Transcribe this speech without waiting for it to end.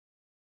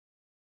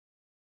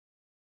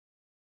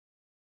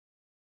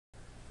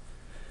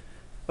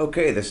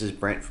Okay, this is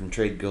Brent from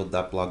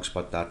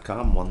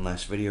TradeGuild.blogspot.com. One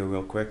last video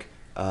real quick.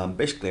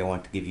 Basically, I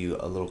want to give you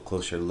a little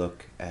closer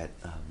look at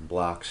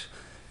blocks.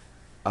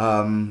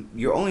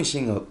 You're only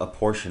seeing a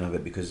portion of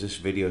it because this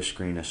video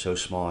screen is so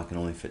small I can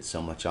only fit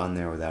so much on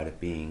there without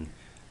it being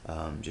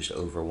just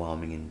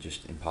overwhelming and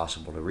just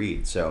impossible to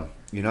read. So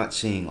you're not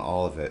seeing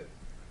all of it,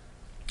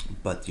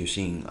 but you're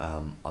seeing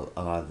a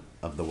lot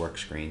of the work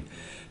screen.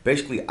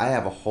 Basically, I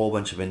have a whole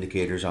bunch of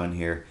indicators on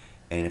here,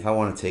 and if I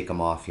want to take them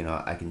off,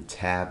 I can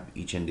tab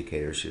each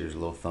indicator. So there's a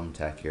little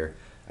thumbtack here.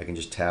 I can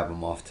just tab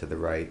them off to the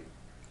right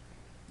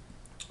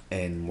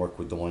and work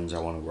with the ones I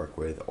want to work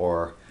with,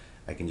 or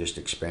I can just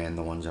expand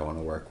the ones I want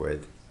to work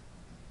with,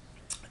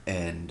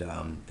 and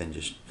then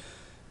just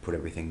put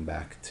everything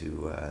back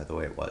to the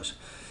way it was.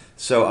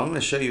 So I'm going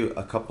to show you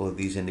a couple of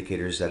these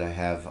indicators that I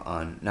have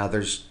on. Now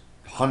there's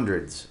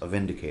hundreds of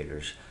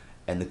indicators,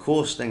 and the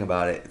coolest thing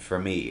about it for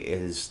me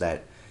is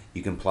that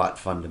you can plot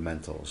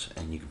fundamentals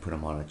and you can put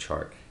them on a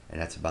chart,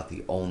 and that's about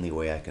the only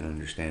way I can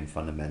understand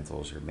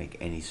fundamentals or make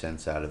any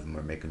sense out of them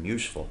or make them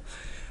useful.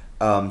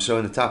 So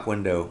in the top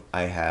window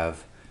I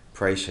have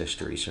price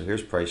history. So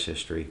here's price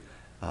history.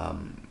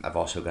 I've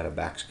also got a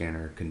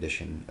backscanner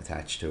condition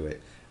attached to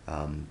it.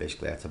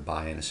 Basically that's a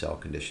buy and a sell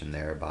condition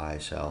there, buy,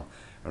 sell.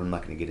 I'm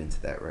not going to get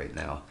into that right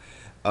now.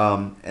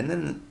 And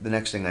then the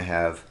next thing I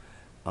have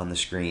on the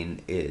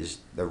screen is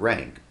the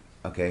rank.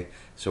 Okay,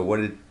 so what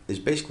it is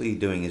basically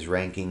doing is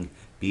ranking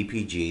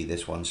BPG,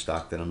 this one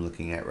stock that I'm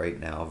looking at right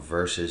now,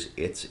 versus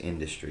its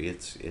industry,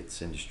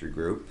 its industry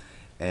group,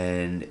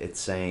 and it's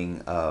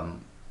saying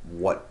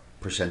what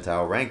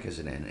percentile rank is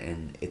it in,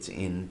 and it's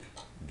in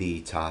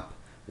the top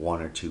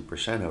 1 or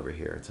 2% over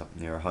here. It's up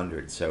near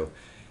 100. So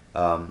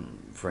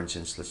for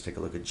instance, let's take a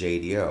look at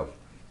JDO.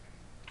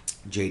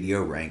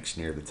 JDO ranks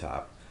near the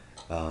top.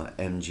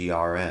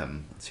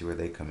 MGRM, let's see where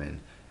they come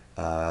in.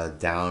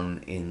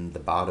 Down in the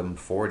bottom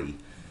 40.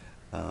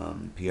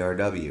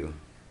 PRW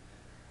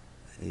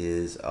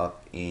is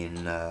up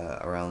in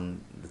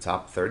around the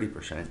top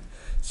 30%.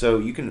 So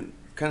you can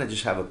kind of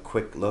just have a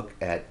quick look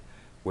at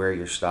where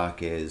your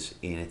stock is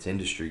in its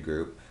industry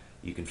group.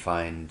 You can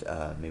find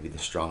maybe the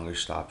stronger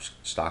stocks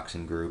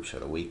and groups or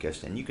the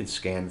weakest, and you can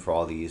scan for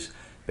all these.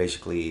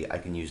 Basically, I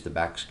can use the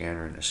back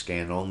scanner and a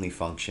scan only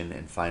function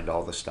and find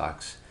all the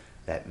stocks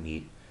that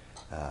meet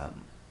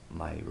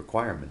my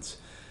requirements.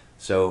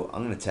 So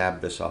I'm going to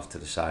tab this off to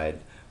the side.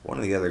 One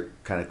of the other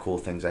kind of cool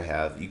things I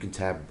have, you can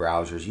tab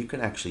browsers. You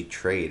can actually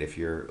trade if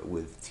you're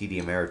with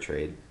TD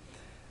Ameritrade,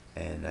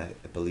 and I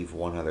believe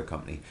one other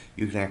company.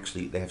 You can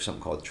actually, they have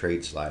something called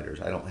trade sliders.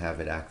 I don't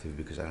have it active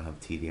because I don't have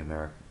TD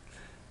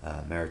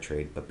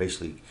Ameritrade, but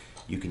basically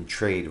you can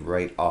trade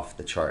right off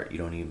the chart. You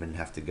don't even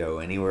have to go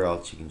anywhere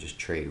else. You can just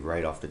trade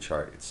right off the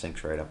chart. It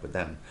syncs right up with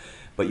them.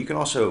 But you can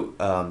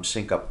also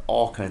sync up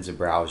all kinds of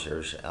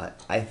browsers.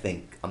 I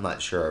think, I'm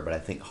not sure, but I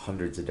think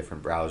hundreds of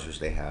different browsers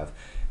they have.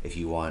 If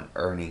you want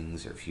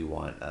earnings, or if you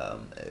want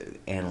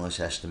analyst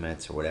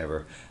estimates or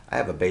whatever. I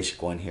have a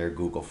basic one here,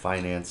 Google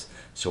Finance.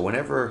 So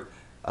whenever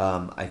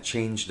I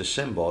change the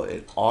symbol,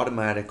 it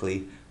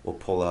automatically will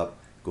pull up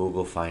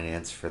Google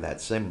Finance for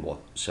that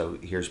symbol. So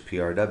here's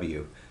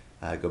PRW.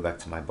 I go back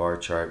to my bar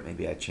chart,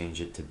 maybe I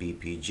change it to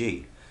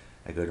BPG.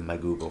 I go to my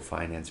Google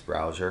Finance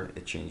browser,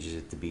 it changes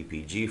it to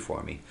BPG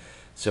for me.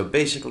 So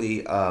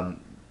basically,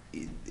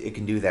 it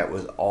can do that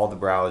with all the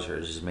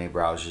browsers, as many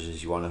browsers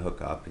as you want to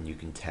hook up, and you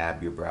can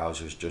tab your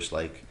browsers just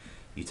like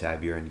you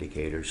tab your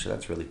indicators. So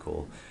that's really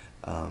cool.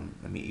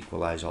 Let me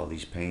equalize all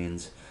these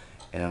panes,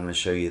 and I'm going to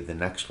show you the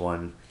next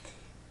one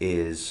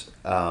is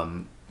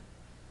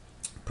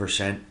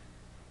percent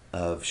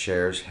of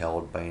shares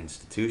held by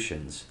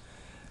institutions.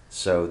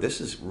 So this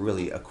is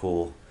really a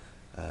cool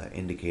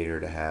indicator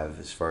to have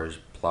as far as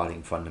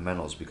plotting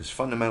fundamentals, because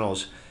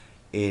fundamentals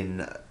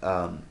in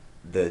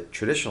the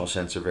traditional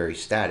sense are very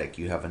static.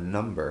 You have a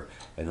number.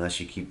 Unless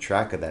you keep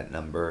track of that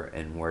number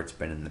and where it's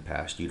been in the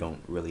past, you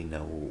don't really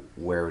know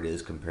where it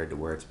is compared to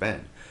where it's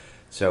been.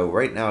 So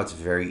right now it's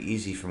very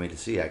easy for me to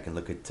see. I can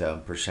look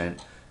at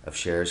percent of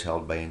shares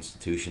held by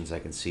institutions. I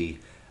can see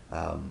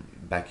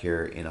back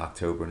here in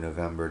October,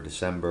 November,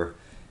 December,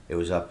 it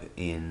was up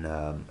in,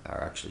 or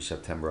actually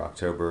September,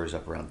 October is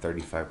up around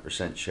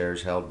 35%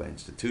 shares held by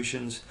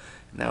institutions.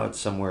 Now it's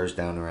somewhere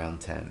down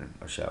around 10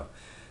 or so.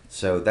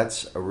 So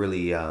that's a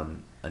really a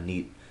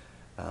neat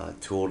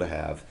tool to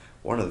have.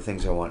 One of the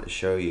things I want to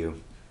show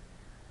you,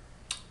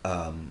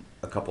 a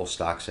couple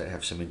stocks that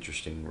have some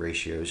interesting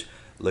ratios.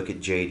 Look at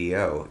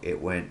JDO.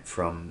 It went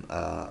from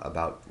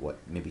about,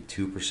 maybe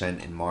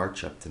 2% in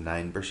March up to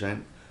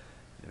 9%.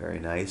 Very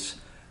nice.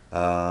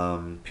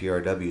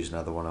 PRW is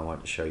another one I want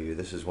to show you.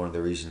 This is one of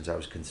the reasons I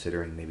was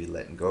considering maybe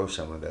letting go of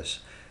some of this.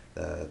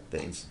 The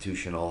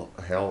institutional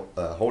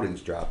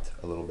holdings dropped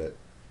a little bit,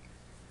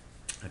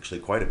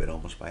 actually quite a bit,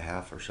 almost by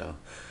half or so.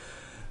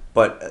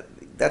 But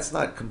that's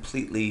not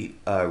completely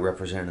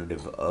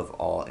representative of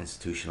all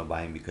institutional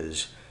buying,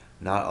 because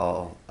not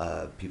all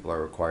people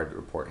are required to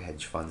report.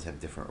 Hedge funds have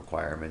different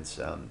requirements.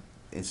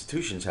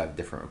 institutions have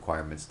different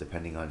requirements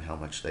depending on how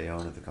much they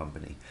own of the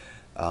company.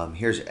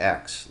 Here's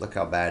X. Look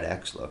how bad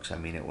X looks. I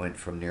mean, it went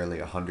from nearly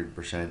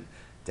 100%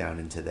 down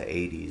into the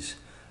 80s.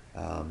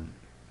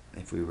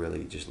 If we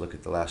really just look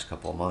at the last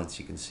couple of months,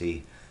 you can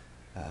see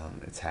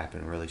it's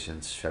happened really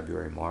since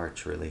February,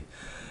 March, really.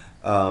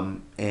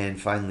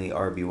 And finally,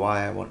 RBY.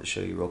 I want to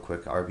show you real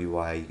quick.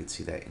 RBY, you can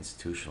see that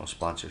institutional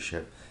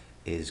sponsorship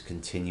is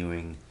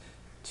continuing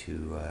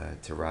to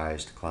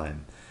rise, to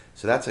climb.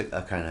 So that's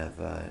a kind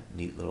of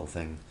neat little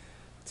thing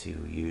to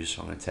use.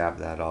 So I'm going to tab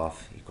that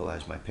off,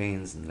 equalize my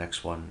panes. And the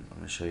next one I'm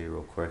going to show you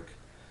real quick,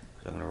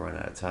 because I'm going to run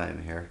out of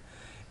time here,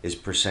 is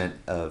percent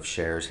of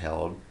shares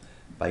held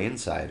by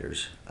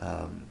insiders.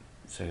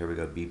 So here we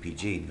go,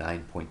 BPG,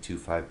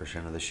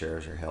 9.25% of the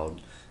shares are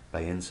held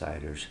by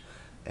insiders.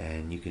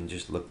 And you can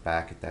just look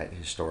back at that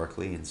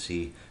historically and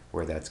see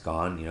where that's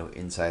gone. You know,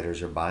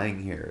 insiders are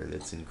buying here.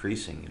 That's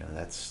increasing. You know,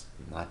 that's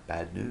not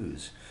bad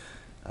news.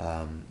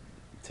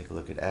 Take a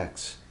look at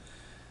X.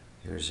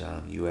 Here's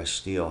U.S.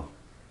 Steel.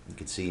 You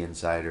can see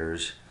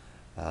insiders,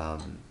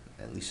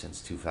 at least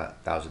since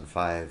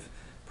 2005,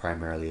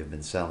 primarily have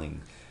been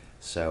selling.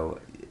 So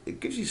it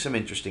gives you some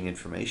interesting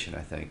information,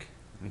 I think.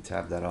 Let me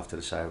tab that off to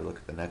the side. We'll look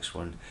at the next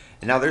one.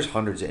 And now there's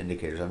hundreds of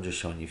indicators. I'm just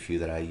showing you a few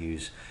that I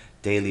use.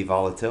 Daily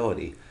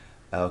volatility.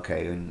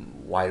 Okay,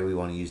 and why do we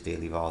want to use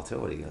daily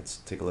volatility? Let's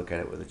take a look at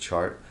it with a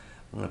chart.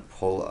 I'm going to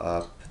pull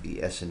up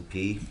the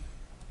S&P.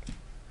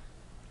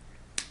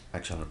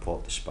 Actually, I'm going to pull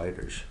up the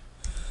spiders.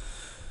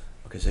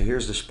 Okay, so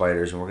here's the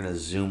spiders, and we're going to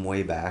zoom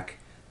way back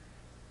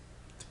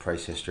to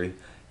price history.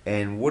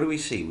 And what do we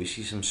see? We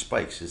see some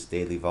spikes. It's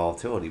daily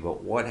volatility.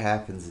 But what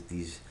happens at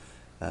these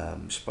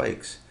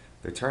spikes?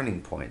 They're turning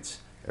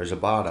points. There's a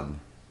bottom.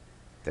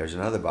 There's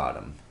another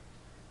bottom.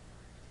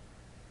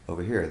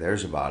 Over here,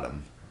 there's a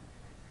bottom.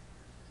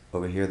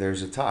 Over here,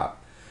 there's a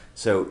top.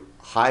 So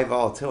high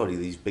volatility,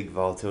 these big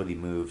volatility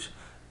moves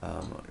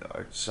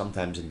are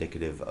sometimes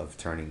indicative of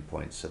turning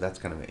points. So that's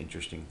kind of an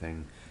interesting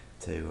thing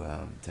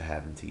to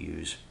have and to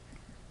use.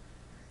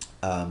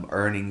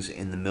 Earnings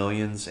in the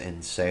millions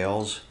and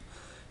sales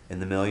in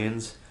the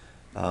millions.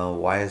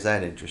 Why is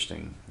that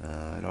interesting?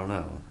 I don't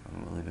know. I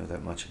don't really know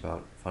that much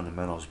about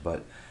fundamentals,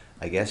 but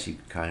I guess you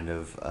could kind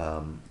of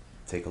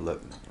take a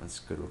look. Let's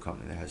go to a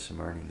company that has some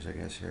earnings, I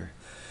guess, here.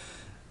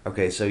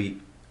 Okay, so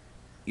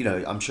you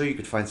know, I'm sure you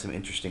could find some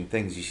interesting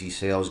things. You see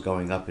sales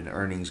going up and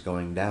earnings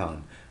going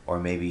down, or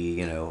maybe,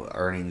 you know,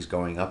 earnings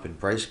going up and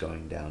price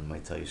going down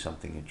might tell you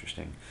something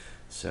interesting.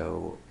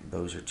 So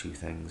those are two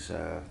things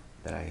that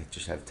I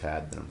just have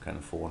tabbed that I'm kind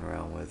of fooling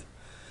around with.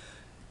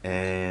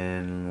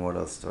 And what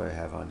else do I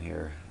have on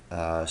here?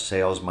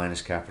 Sales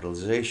minus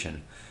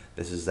capitalization.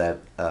 This is that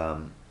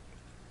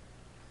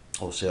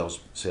whole sales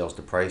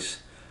to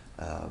price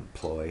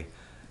ploy.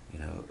 You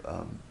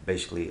know,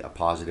 basically a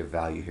positive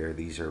value here.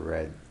 These are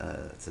red.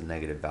 It's a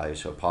negative value.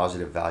 So a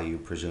positive value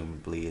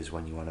presumably is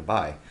when you want to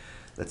buy.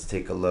 Let's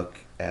take a look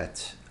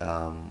at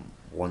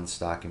one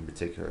stock in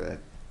particular that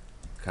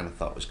I kind of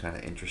thought was kind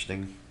of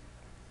interesting.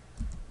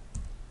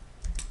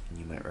 And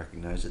you might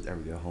recognize it. There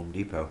we go, Home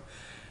Depot.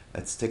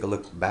 Let's take a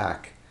look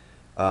back.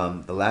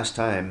 The last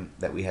time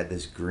that we had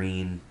this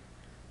green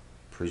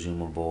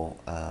presumable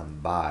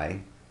buy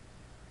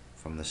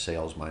from the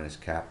sales minus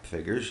cap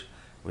figures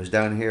was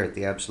down here at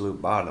the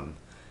absolute bottom,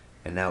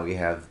 and now we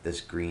have this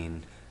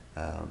green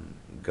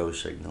go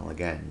signal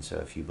again. So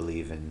if you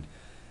believe in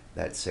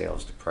that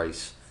sales to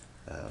price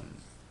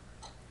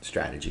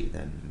strategy,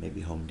 then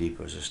maybe Home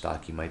Depot is a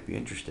stock you might be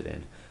interested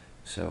in.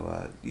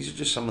 So these are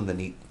just some of the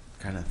neat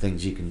kind of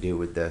things you can do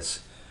with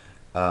this.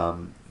 Let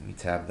me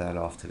tab that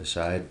off to the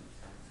side.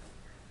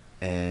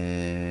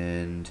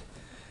 And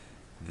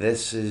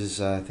this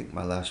is, I think,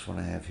 my last one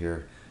I have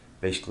here.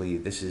 Basically,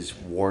 this is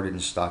Warden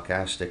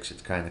Stochastics.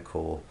 It's kind of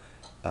cool.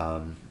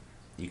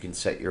 You can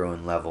set your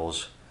own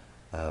levels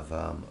of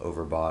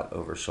overbought,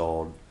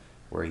 oversold,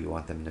 where you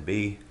want them to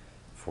be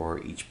for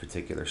each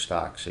particular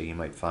stock. So you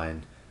might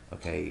find,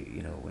 okay,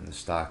 you know, when the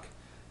stock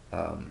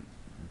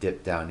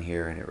dipped down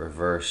here and it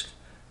reversed,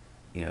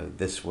 you know,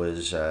 this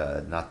was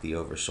not the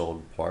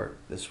oversold part.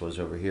 This was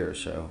over here.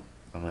 So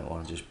I might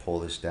want to just pull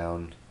this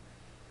down.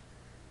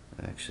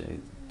 Actually,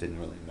 it didn't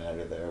really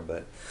matter there,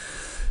 but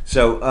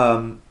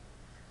so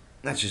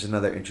that's just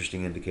another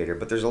interesting indicator.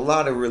 But there's a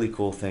lot of really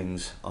cool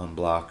things on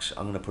Blocks.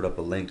 I'm going to put up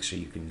a link so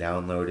you can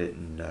download it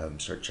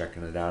and start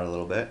checking it out a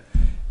little bit.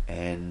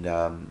 And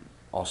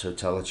also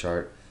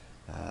Telechart.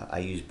 I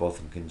use both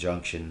in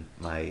conjunction.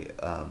 My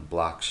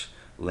Blocks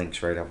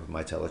links right up with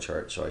my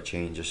Telechart. So I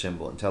change a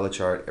symbol in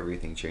Telechart.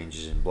 Everything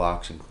changes in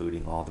Blocks,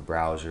 including all the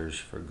browsers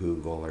for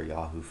Google or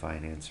Yahoo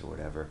Finance or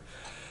whatever.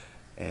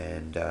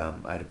 And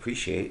I'd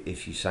appreciate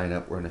if you sign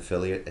up. We're an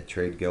affiliate at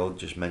Trade Guild.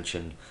 Just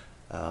mention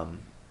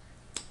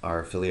our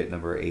affiliate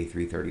number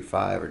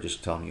A335, or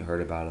just tell them you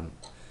heard about them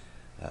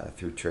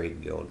through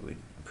Trade Guild. We'd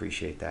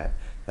appreciate that.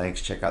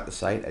 Thanks. Check out the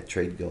site at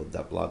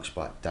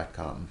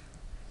tradeguild.blogspot.com.